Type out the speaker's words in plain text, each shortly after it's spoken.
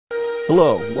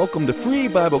Hello, welcome to Free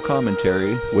Bible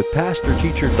Commentary with Pastor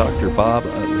Teacher Dr. Bob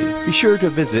Utley. Be sure to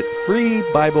visit Free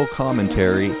Bible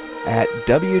Commentary at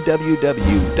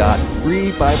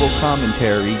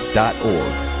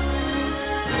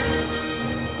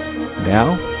www.freebiblecommentary.org.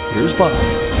 Now, here's Bob.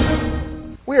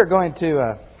 We are going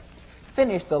to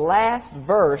finish the last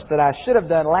verse that I should have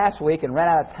done last week and ran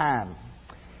out of time.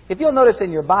 If you'll notice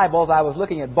in your Bibles, I was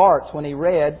looking at Bart's when he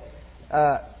read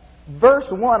verse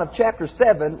 1 of chapter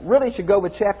 7 really should go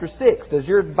with chapter 6. Does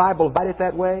your Bible write it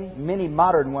that way? Many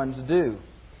modern ones do.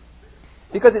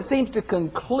 Because it seems to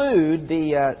conclude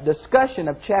the discussion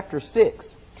of chapter 6.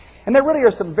 And there really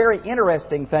are some very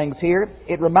interesting things here.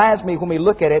 It reminds me when we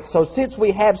look at it, so since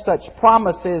we have such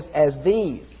promises as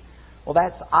these, well,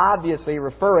 that's obviously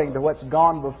referring to what's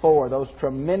gone before, those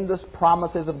tremendous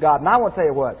promises of God. And I want to tell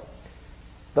you what,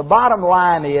 the bottom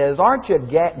line is, aren't you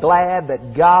glad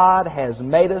that God has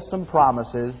made us some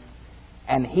promises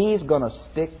and He's going to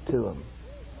stick to them?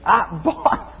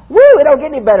 It don't get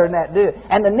any better than that, do it?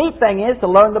 And the neat thing is to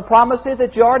learn the promises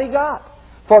that you already got.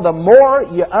 For the more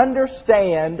you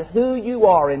understand who you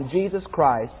are in Jesus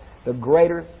Christ, the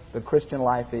greater the Christian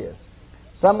life is.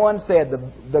 Someone said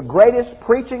the greatest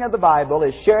preaching of the Bible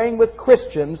is sharing with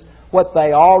Christians what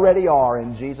they already are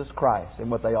in Jesus Christ and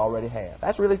what they already have.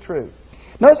 That's really true.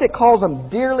 Notice it calls them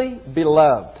dearly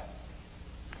beloved.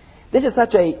 This is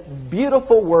such a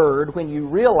beautiful word when you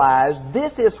realize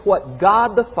this is what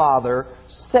God the Father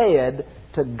said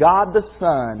to God the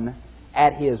Son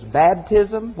at His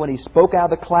baptism when He spoke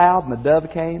out of the cloud and the dove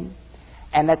came,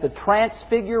 and at the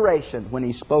transfiguration when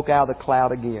He spoke out of the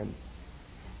cloud again.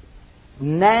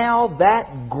 Now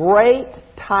that great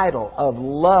title of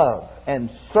love and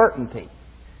certainty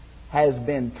has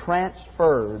been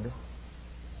transferred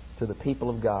to the people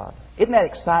of God. Isn't that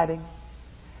exciting?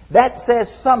 That says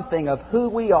something of who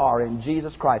we are in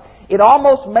Jesus Christ. It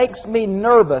almost makes me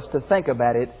nervous to think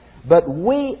about it, but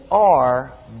we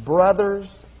are brothers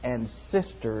and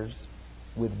sisters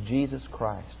with Jesus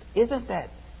Christ. Doesn't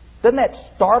that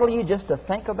startle you just to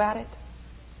think about it?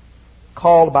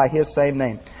 Called by His same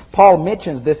name. Paul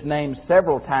mentions this name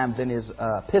several times in his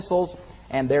epistles,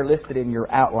 and they're listed in your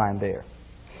outline there.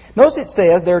 Notice it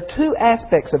says there are two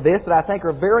aspects of this that I think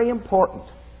are very important.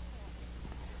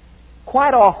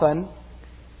 Quite often,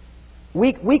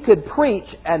 we could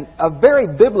preach a very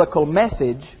biblical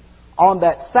message on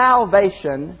that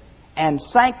salvation and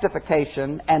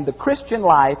sanctification and the Christian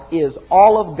life is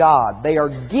all of God. They are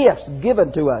gifts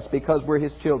given to us because we're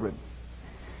His children.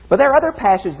 But there are other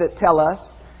passages that tell us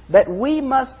that we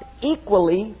must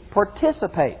equally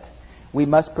participate. We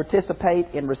must participate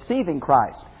in receiving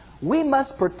Christ. We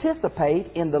must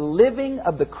participate in the living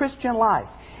of the Christian life.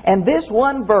 And this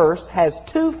one verse has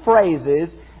two phrases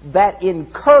that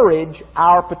encourage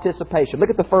our participation.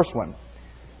 Look at the first one.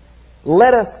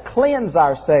 Let us cleanse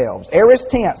ourselves. Aorist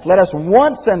tense. Let us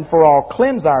once and for all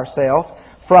cleanse ourselves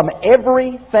from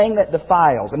everything that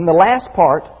defiles. And the last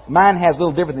part, mine has a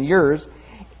little different than yours.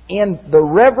 In the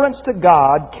reverence to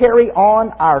God, carry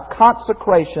on our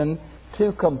consecration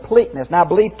to completeness. Now I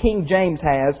believe King James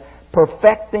has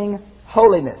perfecting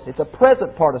holiness. It's a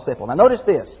present participle. Now notice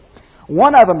this.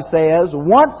 One of them says,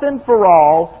 once and for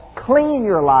all, clean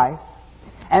your life.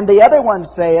 And the other one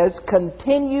says,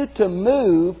 continue to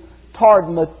move toward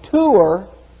mature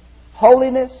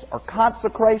holiness or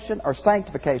consecration or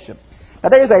sanctification. Now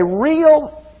there's a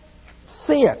real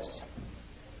sense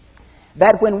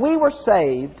that when we were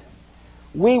saved,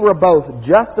 we were both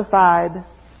justified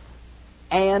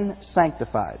and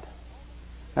sanctified.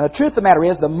 Now the truth of the matter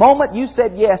is, the moment you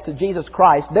said yes to Jesus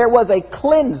Christ, there was a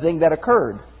cleansing that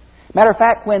occurred. Matter of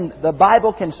fact, when the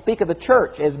Bible can speak of the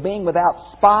church as being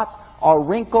without spot or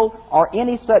wrinkle or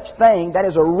any such thing, that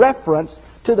is a reference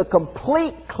to the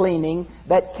complete cleaning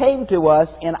that came to us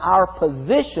in our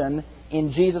position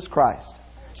in Jesus Christ.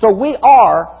 So we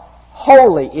are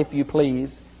holy, if you please,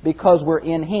 because we're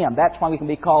in Him. That's why we can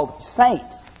be called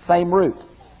saints, same root.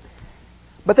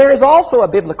 But there is also a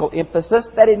biblical emphasis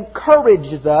that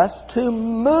encourages us to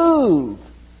move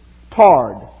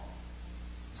toward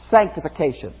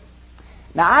sanctification.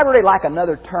 Now, I really like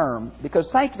another term because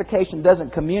sanctification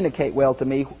doesn't communicate well to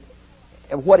me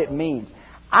what it means.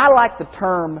 I like the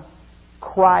term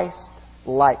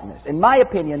Christ-likeness. In my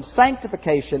opinion,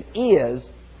 sanctification is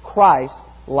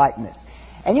Christ-likeness.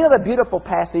 And you know the beautiful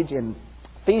passage in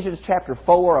Ephesians chapter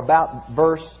 4 about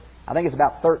verse, I think it's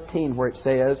about 13, where it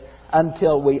says,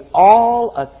 until we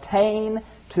all attain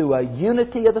to a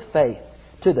unity of the faith,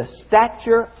 to the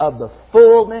stature of the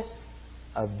fullness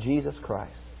of Jesus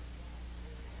Christ.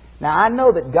 Now, I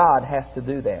know that God has to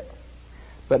do that.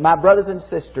 But my brothers and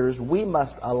sisters, we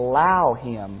must allow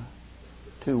Him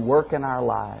to work in our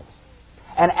lives.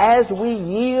 And as we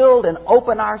yield and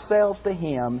open ourselves to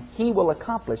Him, He will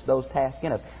accomplish those tasks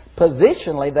in us.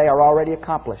 Positionally, they are already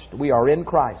accomplished. We are in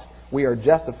Christ. We are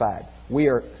justified. We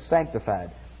are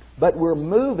sanctified. But we're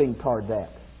moving toward that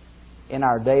in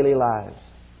our daily lives.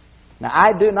 Now,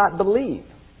 I do not believe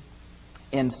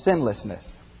in sinlessness,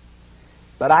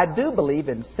 but I do believe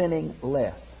in sinning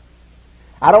less.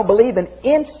 I don't believe in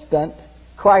instant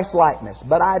Christ-likeness,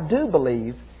 but I do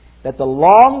believe that the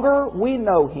longer we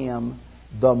know Him,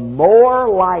 the more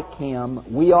like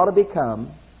Him we ought to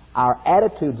become, our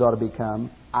attitudes ought to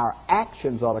become, our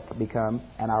actions ought to become,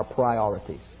 and our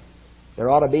priorities. There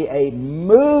ought to be a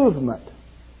movement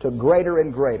to greater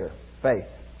and greater faith.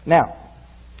 Now,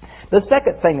 the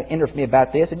second thing that interests me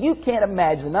about this, and you can't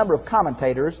imagine the number of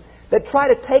commentators that try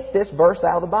to take this verse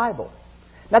out of the Bible.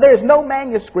 Now, there is no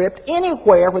manuscript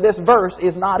anywhere where this verse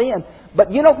is not in.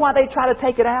 But you know why they try to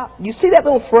take it out? You see that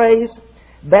little phrase,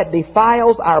 that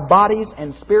defiles our bodies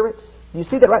and spirits? You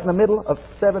see that right in the middle of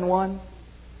 7:1?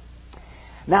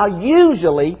 Now,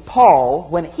 usually, Paul,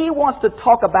 when he wants to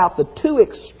talk about the two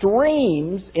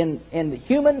extremes in the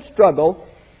human struggle,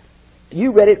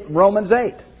 you read it in Romans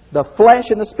 8, the flesh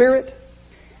and the spirit.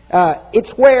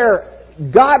 It's where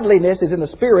godliness is in the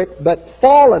spirit, but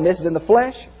fallenness is in the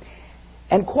flesh.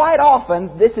 And quite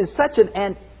often, this is such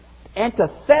an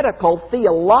antithetical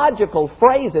theological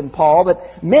phrase in Paul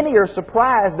that many are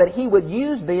surprised that he would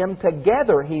use them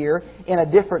together here in a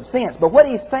different sense. But what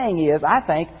he's saying is, I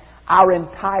think, our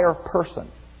entire person.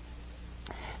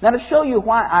 Now, to show you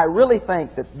why I really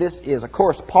think that this is, of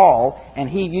course, Paul, and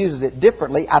he uses it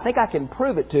differently, I think I can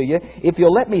prove it to you if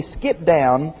you'll let me skip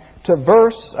down to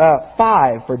verse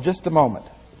 5 for just a moment.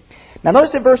 Now,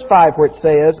 notice in verse 5 where it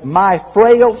says, "My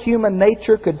frail human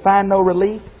nature could find no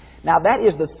relief." Now, that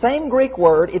is the same Greek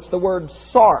word. It's the word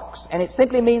sarx, and it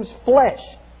simply means flesh,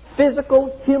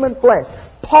 physical human flesh.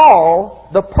 Paul,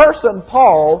 the person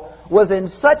Paul, was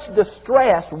in such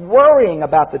distress, worrying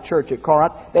about the church at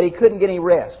Corinth, that he couldn't get any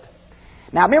rest.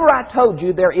 Now, remember I told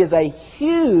you there is a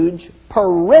huge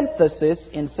parenthesis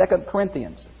in 2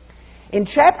 Corinthians. In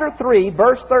chapter 3,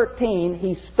 verse 13,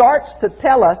 he starts to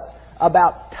tell us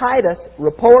about Titus'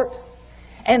 report.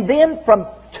 And then from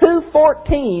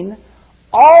 2:14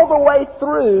 all the way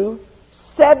through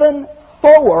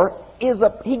 7:4,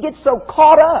 he gets so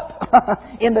caught up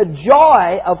in the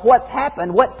joy of what's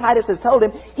happened, what Titus has told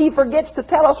him, he forgets to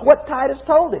tell us what Titus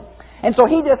told him. And so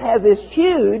he just has this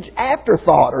huge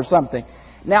afterthought or something.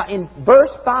 Now in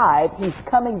verse 5, he's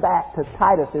coming back to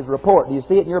Titus' report. Do you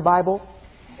see it in your Bible?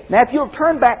 Now if you'll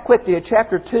turn back quickly to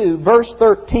chapter 2, verse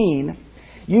 13,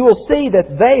 you will see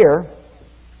that there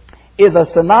is a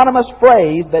synonymous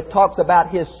phrase that talks about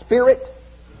His Spirit.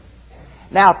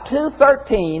 Now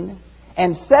 2:13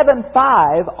 and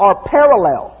 7:5 are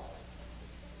parallel.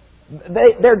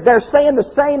 They're saying the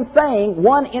same thing,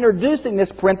 one introducing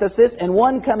this parenthesis and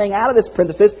one coming out of this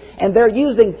parenthesis, and they're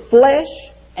using flesh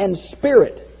and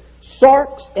spirit,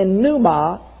 sarx and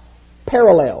pneuma,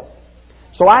 parallel.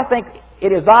 So I think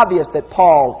it is obvious that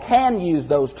Paul can use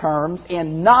those terms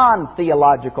in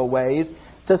non-theological ways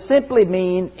to simply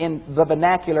mean, in the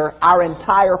vernacular, our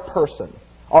entire person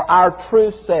or our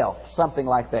true self, something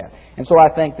like that. And so I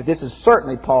think that this is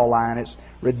certainly Pauline. It's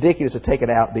ridiculous to take it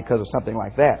out because of something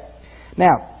like that.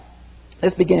 Now,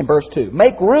 let's begin in verse 2.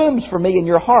 "Make rooms for me in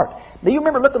your heart." Now you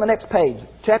remember, look on the next page,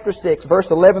 chapter 6, verse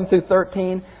 11 through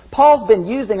 13. Paul's been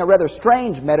using a rather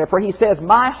strange metaphor. He says,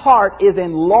 "My heart is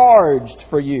enlarged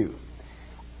for you.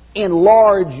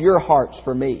 Enlarge your hearts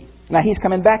for me." Now he's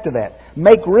coming back to that.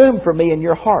 "Make room for me in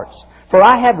your hearts. For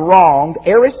I have wronged,"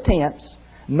 aorist tense,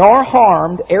 "nor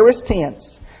harmed," aorist tense,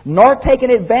 "nor taken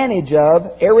advantage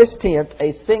of," aorist tense,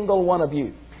 "a single one of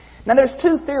you." Now there's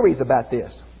two theories about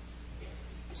this.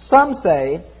 Some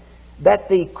say that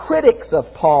the critics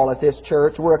of Paul at this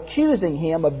church were accusing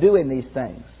him of doing these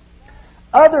things.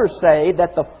 Others say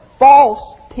that the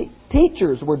false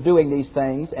teachers were doing these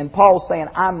things, and Paul's saying,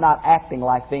 "I'm not acting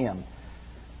like them."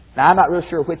 Now, I'm not real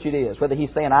sure which it is. Whether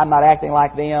he's saying, "I'm not acting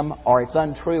like them," or it's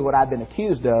untrue what I've been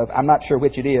accused of. I'm not sure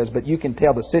which it is, but you can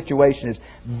tell the situation is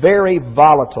very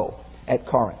volatile at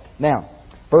Corinth. Now,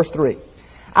 verse 3.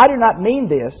 "I do not mean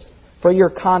this for your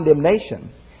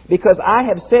condemnation, because I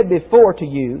have said before to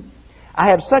you, I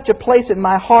have such a place in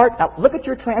my heart." Now, look at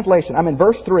your translation. I'm in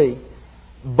verse 3.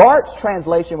 Bart's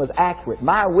translation was accurate.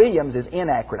 My Williams is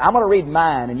inaccurate. I'm going to read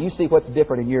mine, and you see what's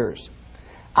different in yours.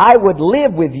 "I would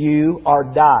live with you or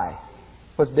die."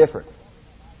 What's different?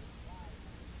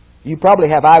 You probably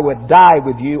have "I would die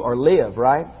with you" or "live,"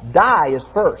 right? Die is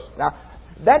first. Now,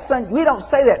 we don't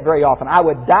say that very often. "I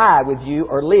would die with you"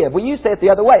 or "live." Well, you say it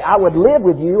the other way. "I would live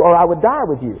with you" or "I would die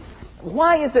with you."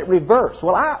 Why is it reversed?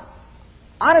 Well,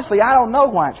 honestly, I don't know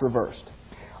why it's reversed.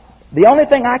 The only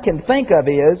thing I can think of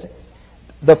is,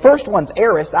 the first one's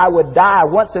aorist, I would die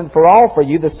once and for all for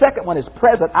you. The second one is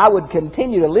present, I would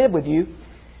continue to live with you.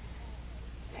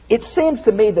 It seems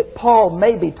to me that Paul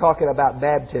may be talking about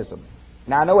baptism.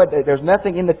 Now, I know there's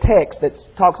nothing in the text that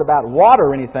talks about water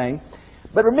or anything,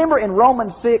 but remember in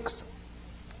Romans 6,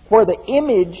 where the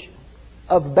image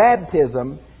of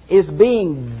baptism is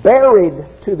being buried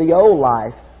to the old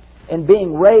life and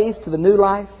being raised to the new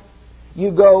life.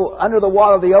 You go under the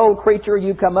water of the old creature,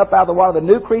 you come up out of the water of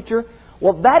the new creature.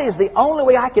 Well, that is the only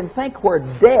way I can think where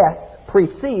death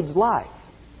precedes life.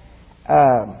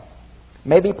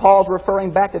 Maybe Paul's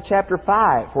referring back to chapter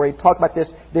 5, where he talked about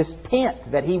this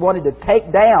tent that he wanted to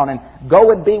take down and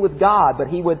go and be with God, but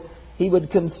he would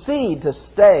concede to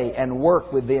stay and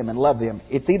work with them and love them.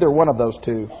 It's either one of those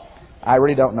two. I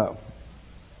really don't know.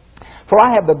 For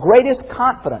I have the greatest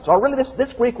confidence, or really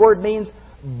this Greek word means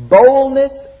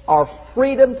boldness or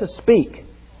freedom to speak.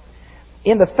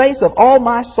 In the face of all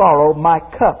my sorrow, my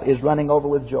cup is running over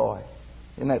with joy.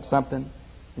 Isn't that something?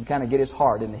 You kind of get his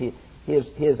heart. And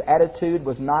his attitude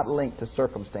was not linked to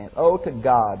circumstance. Oh, to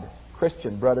God,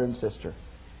 Christian brother and sister,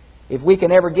 if we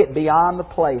can ever get beyond the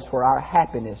place where our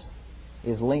happiness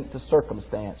is linked to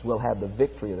circumstance, we'll have the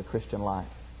victory of the Christian life.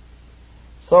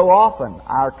 So often,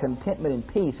 our contentment and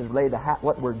peace is related to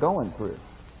what we're going through.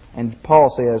 And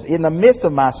Paul says, in the midst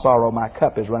of my sorrow, my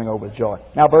cup is running over with joy.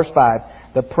 Now, verse 5,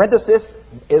 the parenthesis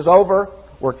is over.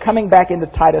 We're coming back into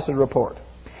Titus' report.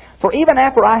 For even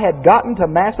after I had gotten to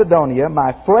Macedonia,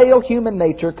 my frail human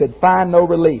nature could find no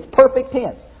relief. Perfect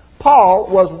tense. Paul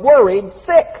was worried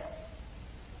sick.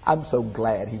 I'm so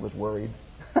glad he was worried.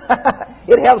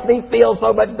 It helps me feel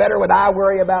so much better when I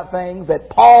worry about things, that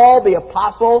Paul, the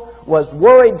apostle, was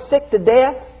worried sick to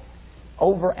death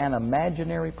over an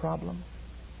imaginary problem.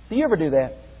 Do you ever do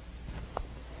that?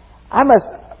 I must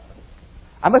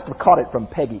have caught it from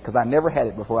Peggy, because I never had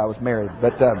it before I was married.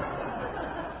 But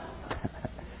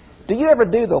do you ever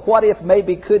do the what if,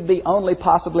 maybe, could be, only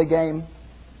possibly game?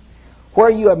 Where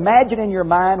you imagine in your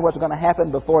mind what's going to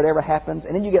happen before it ever happens,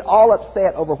 and then you get all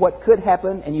upset over what could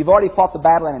happen, and you've already fought the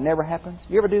battle and it never happens.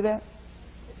 You ever do that?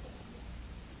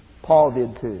 Paul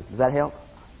did too. Does that help?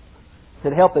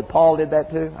 Does it help that Paul did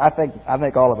that too? I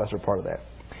think all of us are part of that.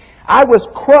 I was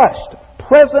crushed,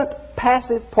 present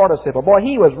passive participle. Boy,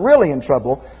 he was really in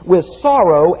trouble with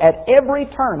sorrow at every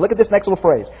turn. Look at this next little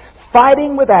phrase.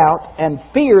 Fighting without and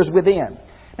fears within.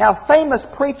 Now, famous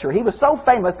preacher, he was so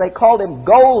famous they called him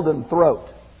Golden Throat,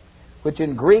 which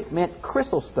in Greek meant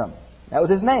Chrysostom. That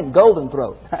was his name, Golden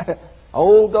Throat.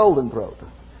 Old Golden Throat.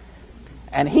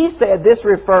 And he said this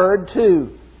referred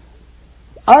to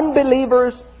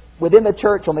unbelievers within the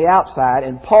church on the outside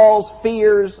and Paul's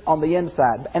fears on the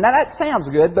inside. And now that sounds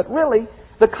good, but really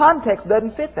the context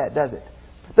doesn't fit that, does it?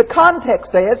 The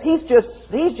context says he's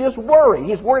just worried.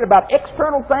 He's worried about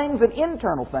external things and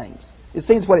internal things. It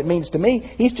seems what it means to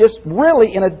me. He's just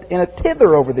really in a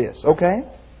tither over this, okay?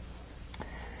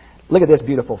 Look at this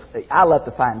beautiful. I love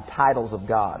to find titles of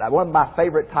God. One of my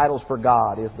favorite titles for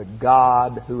God is the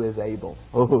God who is able.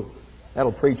 Oh,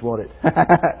 that'll preach, won't it?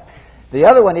 The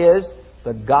other one is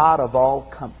the God of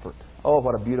all comfort. Oh,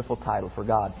 what a beautiful title for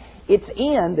God. It's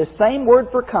in, the same word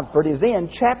for comfort is in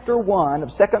chapter 1 of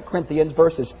 2 Corinthians,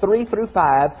 verses 3 through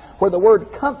 5, where the word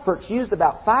comfort's used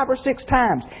about 5 or 6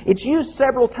 times. It's used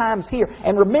several times here.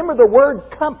 And remember, the word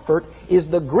comfort is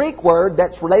the Greek word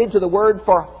that's related to the word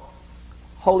for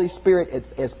Holy Spirit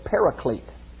as paraclete.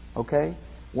 Okay?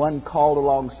 One called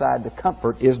alongside the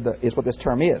comfort is what this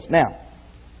term is. Now,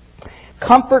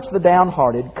 comforts the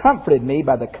downhearted, comforted me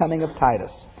by the coming of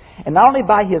Titus. And not only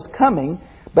by his coming,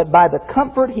 but by the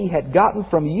comfort he had gotten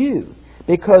from you,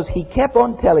 because he kept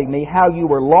on telling me how you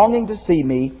were longing to see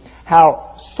me,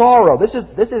 how sorrow. This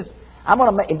is. I'm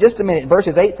going to, in just a minute,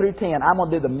 verses 8 through 10, I'm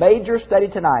going to do the major study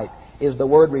tonight, is the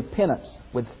word repentance,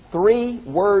 with 3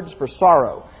 words for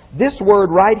sorrow. This word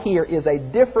right here is a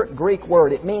different Greek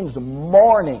word. It means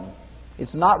mourning.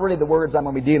 It's not really the words I'm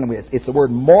going to be dealing with. It's the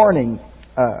word mourning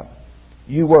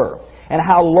you were. And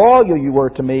how loyal you were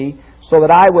to me, so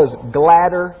that I was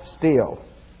gladder still.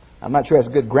 I'm not sure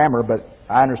that's good grammar, but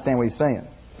I understand what he's saying.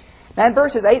 Now in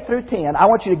verses 8 through 10, I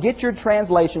want you to get your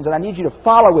translations, and I need you to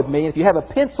follow with me. If you have a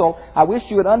pencil, I wish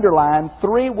you would underline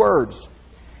 3 words.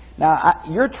 Now,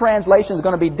 your translation is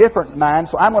going to be different than mine,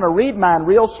 so I'm going to read mine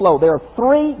real slow. There are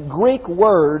 3 Greek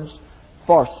words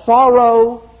for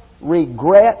sorrow,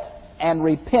 regret, and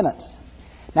repentance.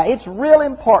 Now, it's real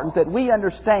important that we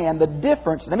understand the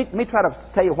difference. Let me try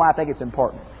to tell you why I think it's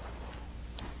important.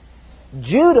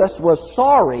 Judas was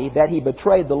sorry that he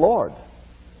betrayed the Lord.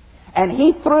 And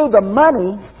he threw the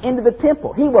money into the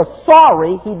temple. He was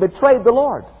sorry he betrayed the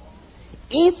Lord.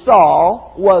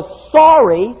 Esau was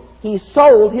sorry he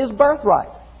sold his birthright.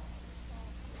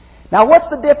 Now, what's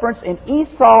the difference in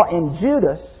Esau and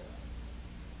Judas?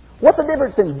 What's the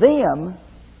difference in them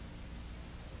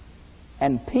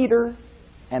and Peter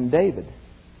and David?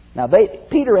 Now,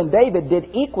 Peter and David did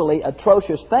equally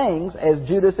atrocious things as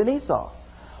Judas and Esau.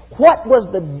 What was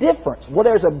the difference? Well,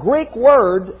 there's a Greek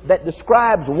word that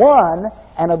describes one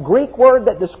and a Greek word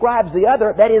that describes the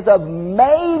other that is of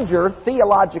major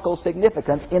theological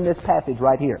significance in this passage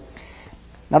right here.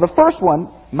 Now, the first one,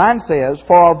 mine says,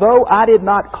 "For although I did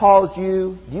not cause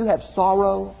you," do you have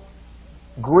sorrow,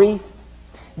 grief?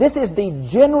 This is the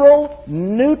general,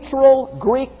 neutral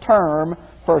Greek term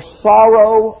for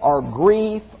sorrow or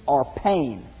grief or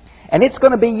pain. And it's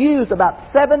going to be used about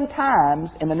 7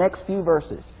 times in the next few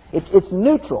verses. It's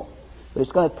neutral, but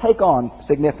it's going to take on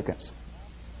significance.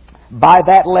 By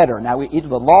that letter. Now, either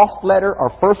the lost letter or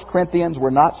 1 Corinthians, we're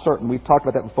not certain. We've talked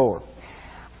about that before.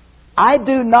 I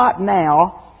do not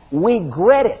now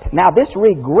regret it. Now, this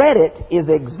regret it is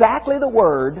exactly the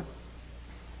word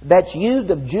that's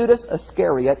used of Judas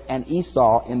Iscariot and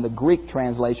Esau in the Greek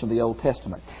translation of the Old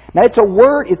Testament. Now, it's a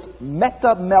word, it's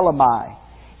metamelamai.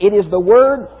 It is the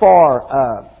word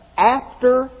for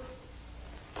after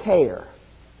care.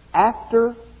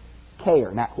 After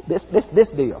care. Now, this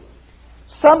deal.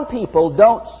 Some people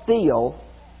don't steal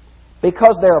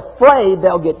because they're afraid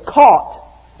they'll get caught.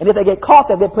 And if they get caught,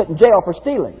 they'll get put in jail for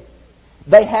stealing.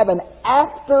 They have an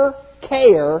after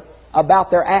care about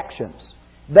their actions.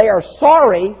 They are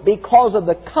sorry because of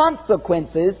the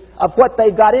consequences of what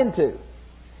they've got into.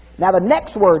 Now, the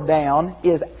next word down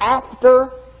is after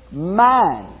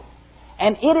mind.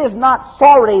 And it is not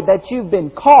sorry that you've been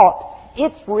caught.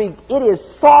 It is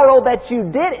sorrow that you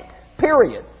did it,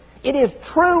 period. It is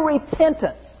true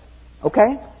repentance.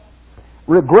 Okay?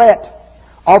 Regret.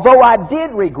 Although I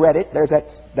did regret it, there's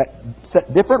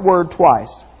that different word twice.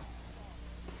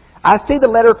 I see the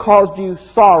letter caused you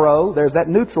sorrow, there's that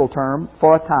neutral term,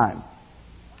 for a time.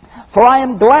 For I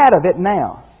am glad of it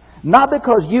now. Not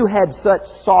because you had such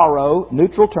sorrow,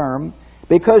 neutral term,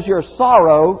 because your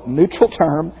sorrow, neutral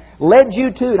term, led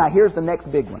you to, now here's the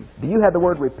next big one. Do you have the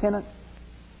word repentance?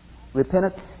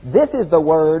 Repentance. This is the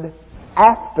word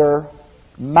after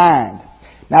mind.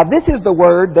 Now this is the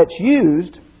word that's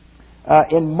used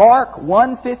in Mark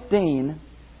 1:15,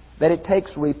 that it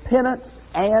takes repentance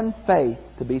and faith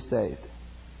to be saved.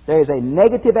 There is a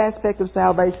negative aspect of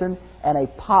salvation and a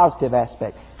positive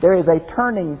aspect. There is a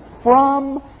turning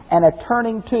from and a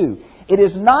turning to. It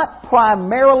is not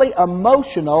primarily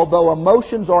emotional, though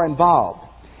emotions are involved.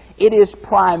 It is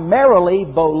primarily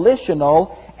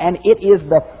volitional, and it is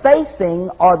the facing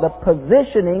or the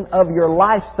positioning of your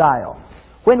lifestyle.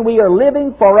 When we are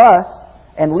living for us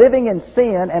and living in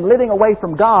sin and living away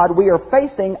from God, we are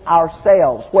facing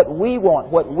ourselves, what we want,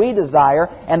 what we desire,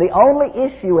 and the only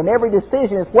issue in every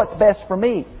decision is what's best for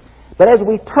me. But as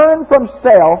we turn from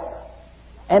self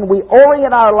and we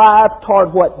orient our lives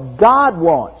toward what God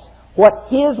wants, what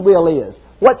His will is,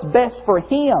 what's best for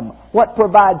Him, what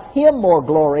provides Him more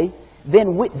glory,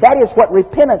 then that is what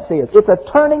repentance is. It's a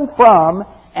turning from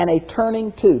and a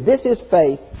turning to. This is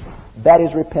faith. That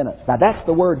is repentance. Now that's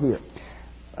the word here.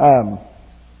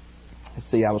 Let's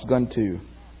see,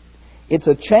 it's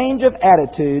a change of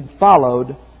attitude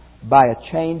followed by a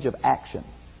change of action.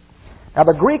 Now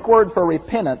the Greek word for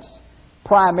repentance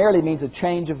primarily means a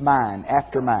change of mind,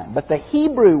 after mind. But the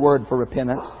Hebrew word for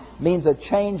repentance means a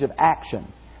change of action.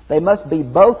 They must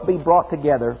both be brought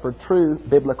together for true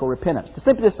biblical repentance. To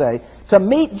simply say, to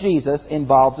meet Jesus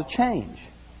involves a change.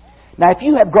 Now, if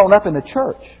you have grown up in the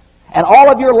church, and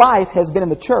all of your life has been in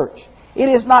the church, it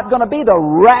is not going to be the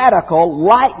radical,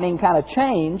 lightning kind of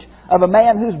change of a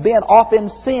man who's been off in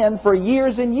sin for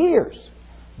years and years.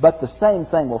 But the same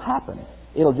thing will happen.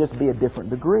 It'll just be a different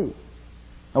degree.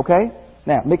 Okay?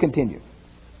 Now, let me continue.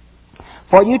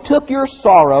 For you took your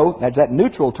sorrow, that's that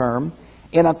neutral term,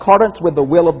 in accordance with the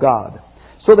will of God,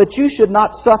 so that you should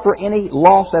not suffer any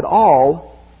loss at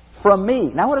all from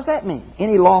me. Now, what does that mean?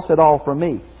 Any loss at all from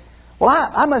me? Well,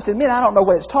 I must admit, I don't know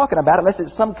what it's talking about unless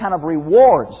it's some kind of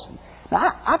rewards.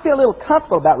 Now, I feel a little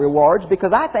comfortable about rewards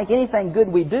because I think anything good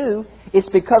we do, it's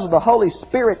because of the Holy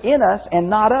Spirit in us and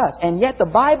not us. And yet the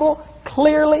Bible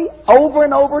clearly, over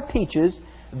and over, teaches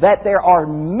that there are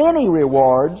many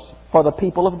rewards for the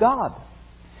people of God.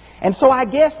 And so I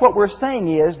guess what we're saying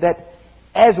is that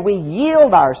as we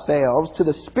yield ourselves to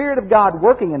the Spirit of God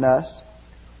working in us,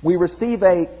 we receive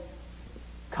a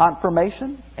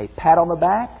confirmation, a pat on the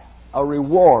back, a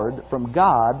reward from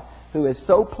God who is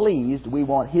so pleased we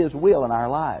want His will in our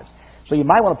lives. So you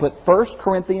might want to put 1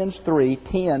 Corinthians 3,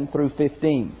 10 through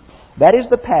 15. That is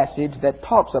the passage that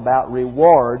talks about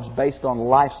rewards based on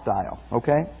lifestyle.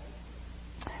 Okay?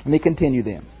 Let me continue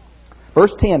then.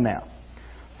 Verse 10 now.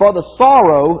 For the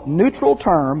sorrow, neutral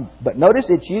term, but notice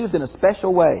it's used in a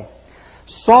special way.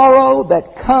 Sorrow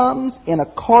that comes in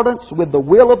accordance with the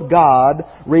will of God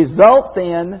results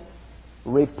in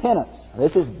repentance.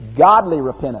 This is godly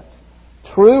repentance,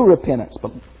 true repentance,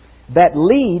 that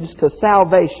leads to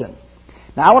salvation.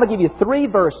 Now I want to give you 3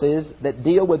 verses that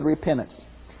deal with repentance.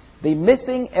 The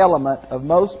missing element of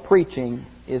most preaching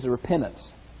is repentance.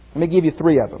 Let me give you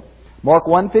 3 of them. Mark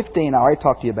 1:15, I already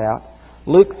talked to you about.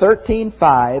 Luke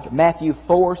 13:5, Matthew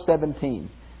 4:17.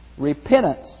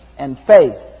 Repentance and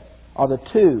faith are the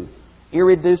 2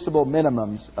 irreducible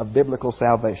minimums of biblical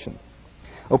salvation.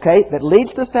 Okay, that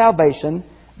leads to salvation,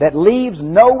 that leaves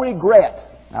no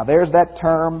regret. Now there's that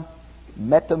term,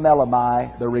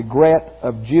 metamelemai, the regret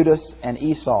of Judas and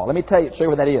Esau. Let me show you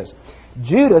what that is.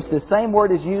 Judas, the same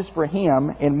word is used for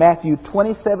him in Matthew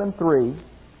 27:3,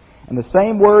 and the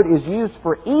same word is used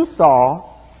for Esau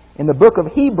in the book of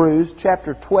Hebrews,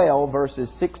 chapter 12, verses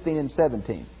 16 and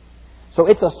 17. So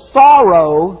it's a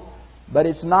sorrow, but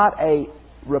it's not a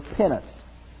repentance.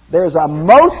 There's an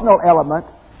emotional element,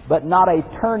 but not a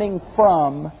turning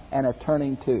from and a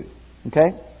turning to.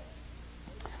 Okay?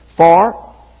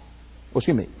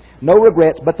 No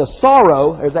regrets, but the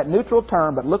sorrow, there's that neutral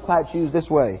term, but look how it's used this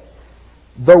way.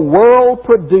 The world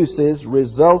produces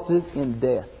resulted in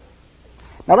death.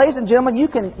 Now, ladies and gentlemen, you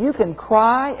can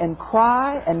cry and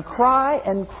cry and cry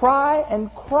and cry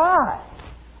and cry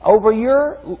over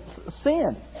your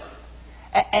sin.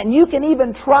 And you can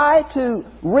even try to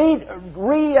redo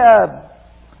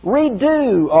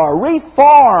or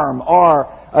reform or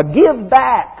give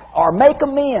back or make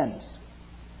amends.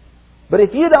 But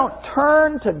if you don't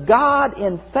turn to God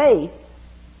in faith,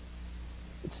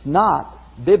 it's not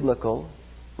biblical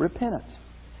repentance.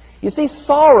 You see,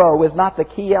 sorrow is not the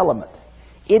key element.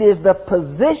 It is the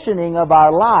positioning of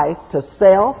our life to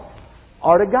self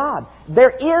or to God. There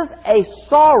is a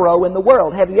sorrow in the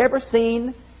world. Have you ever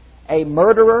seen a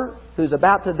murderer who's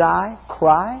about to die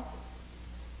cry?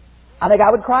 I think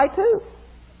I would cry too.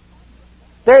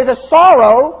 There is a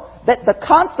sorrow that the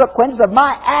consequences of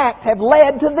my act have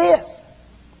led to this.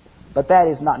 But that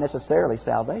is not necessarily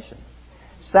salvation.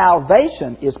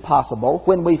 Salvation is possible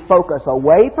when we focus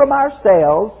away from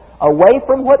ourselves, away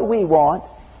from what we want,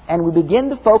 and we begin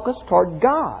to focus toward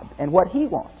God and what He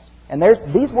wants. And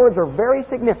these words are very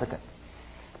significant.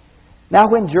 Now,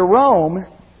 when Jerome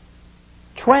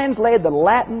translated the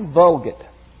Latin Vulgate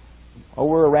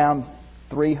over around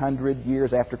 300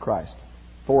 years after Christ,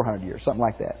 400 years, something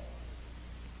like that,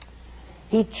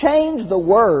 he changed the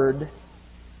word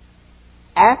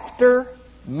after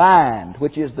mind,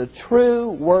 which is the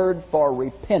true word for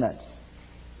repentance.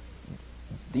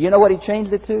 Do you know what he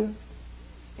changed it to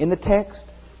in the text?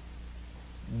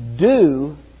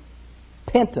 Do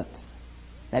penance.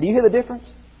 Now, do you hear the difference?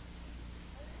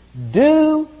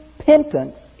 Do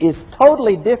penance is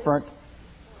totally different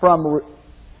from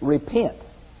repent.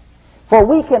 For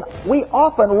we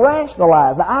often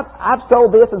rationalize, I've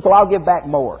stole this and so I'll give back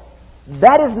more.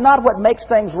 That is not what makes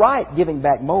things right, giving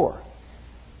back more.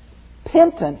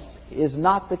 Penance is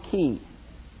not the key.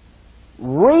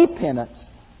 Repentance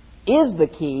is the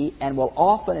key and will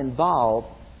often involve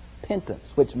penance,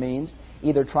 which means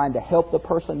either trying to help the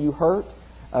person you hurt,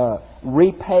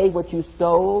 repay what you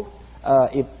stole.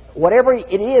 If whatever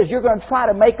it is, you're going to try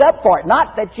to make up for it.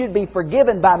 Not that you'd be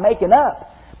forgiven by making up,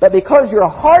 but because your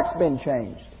heart's been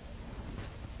changed,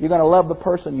 you're going to love the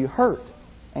person you hurt,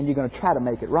 and you're going to try to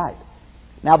make it right.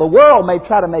 Now, the world may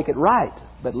try to make it right,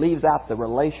 but leaves out the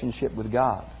relationship with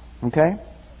God. Okay?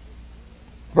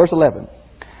 Verse 11.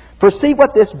 Perceive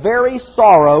what this very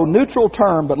sorrow, neutral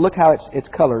term, but look how it's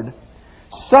colored,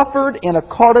 suffered in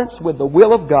accordance with the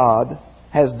will of God,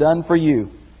 has done for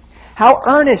you. How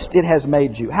earnest it has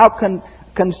made you. How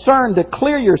concerned to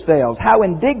clear yourselves. How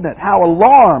indignant. How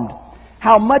alarmed.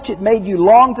 How much it made you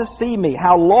long to see me.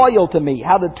 How loyal to me.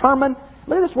 How determined.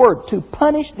 Look at this word. To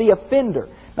punish the offender.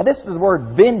 Now this is the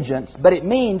word vengeance, but it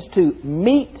means to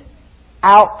mete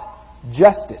out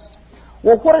justice.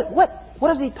 Well,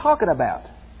 what is he talking about?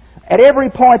 At every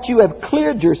point you have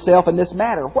cleared yourself in this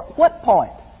matter. What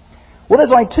point? Well,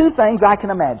 there's only two things I can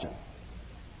imagine.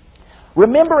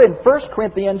 Remember in 1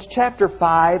 Corinthians chapter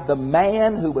 5, the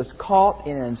man who was caught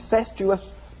in an incestuous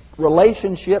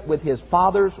relationship with his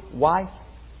father's wife?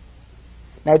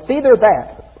 Now, it's either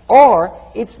that,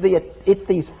 or it's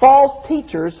these false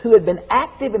teachers who had been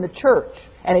active in the church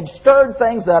and had stirred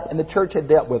things up and the church had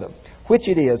dealt with them. Which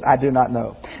it is, I do not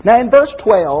know. Now, in verse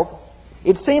 12,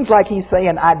 It seems like he's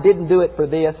saying, I didn't do it for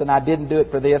this, and I didn't do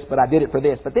it for this, but I did it for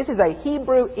this. But this is a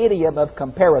Hebrew idiom of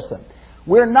comparison.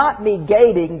 We're not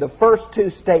negating the first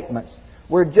two statements.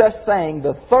 We're just saying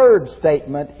the third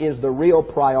statement is the real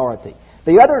priority.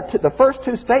 The first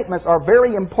two statements are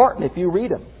very important if you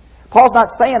read them. Paul's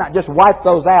not saying, I just wipe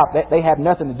those out, that they have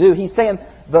nothing to do. He's saying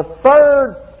the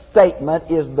third statement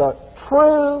is the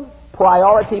true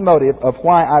priority motive of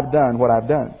why I've done what I've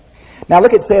done. Now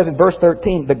look, it says in verse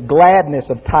 13, the gladness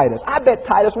of Titus. I bet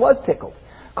Titus was tickled,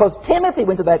 because Timothy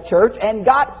went to that church and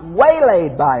got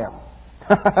waylaid by him.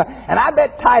 And I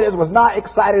bet Titus was not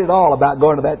excited at all about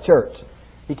going to that church.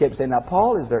 He kept saying, now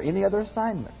Paul, is there any other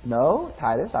assignment? No,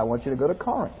 Titus, I want you to go to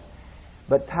Corinth.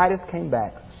 But Titus came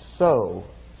back so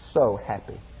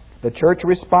happy. The church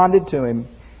responded to him,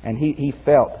 and he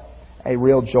felt a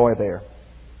real joy there.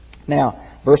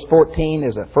 Now, verse 14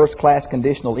 is a first-class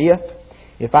conditional if.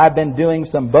 If I've been doing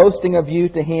some boasting of you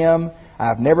to him,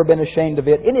 I've never been ashamed of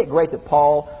it. Isn't it great that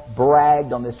Paul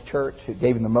bragged on this church who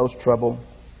gave him the most trouble?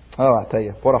 Oh, I tell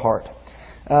you, what a heart.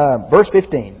 Verse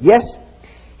 15. Yes,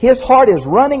 his heart is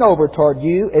running over toward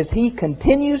you as he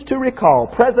continues to recall.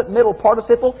 Present middle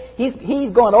participle. He's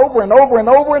going over and over and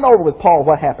over and over with Paul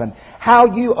what happened. How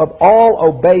you have all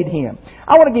obeyed him.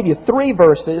 I want to give you 3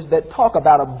 verses that talk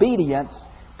about obedience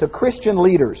to Christian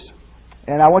leaders.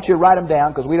 And I want you to write them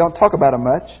down because we don't talk about them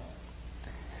much.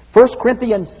 1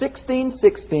 Corinthians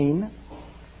 16:16,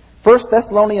 1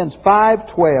 Thessalonians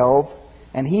 5:12,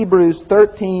 and Hebrews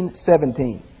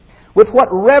 13:17. With what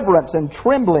reverence and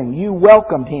trembling you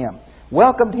welcomed him.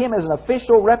 Welcomed him as an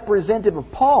official representative of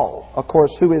Paul, of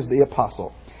course, who is the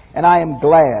apostle. And I am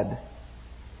glad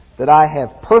that I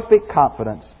have perfect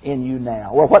confidence in you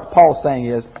now. Well, what Paul's saying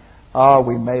is, oh,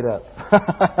 we made up.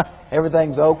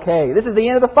 Everything's okay. This is the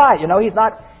end of the fight. You know, he's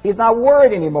not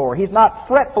worried anymore. He's not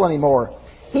fretful anymore.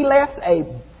 He left a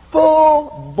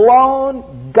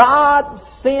full-blown,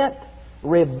 God-sent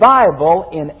revival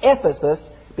in Ephesus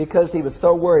because he was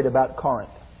so worried about Corinth.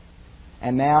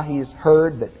 And now he's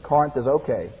heard that Corinth is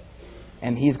okay.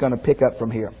 And he's going to pick up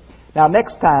from here. Now,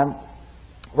 next time,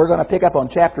 we're going to pick up on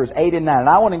chapters 8 and 9. And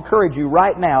I want to encourage you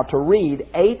right now to read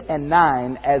 8 and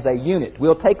 9 as a unit.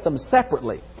 We'll take them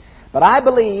separately. But I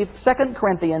believe 2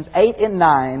 Corinthians 8 and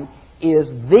 9 is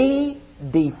the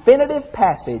definitive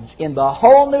passage in the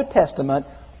whole New Testament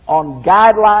on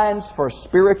guidelines for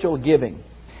spiritual giving.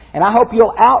 And I hope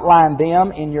you'll outline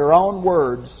them in your own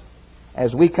words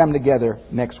as we come together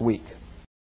next week.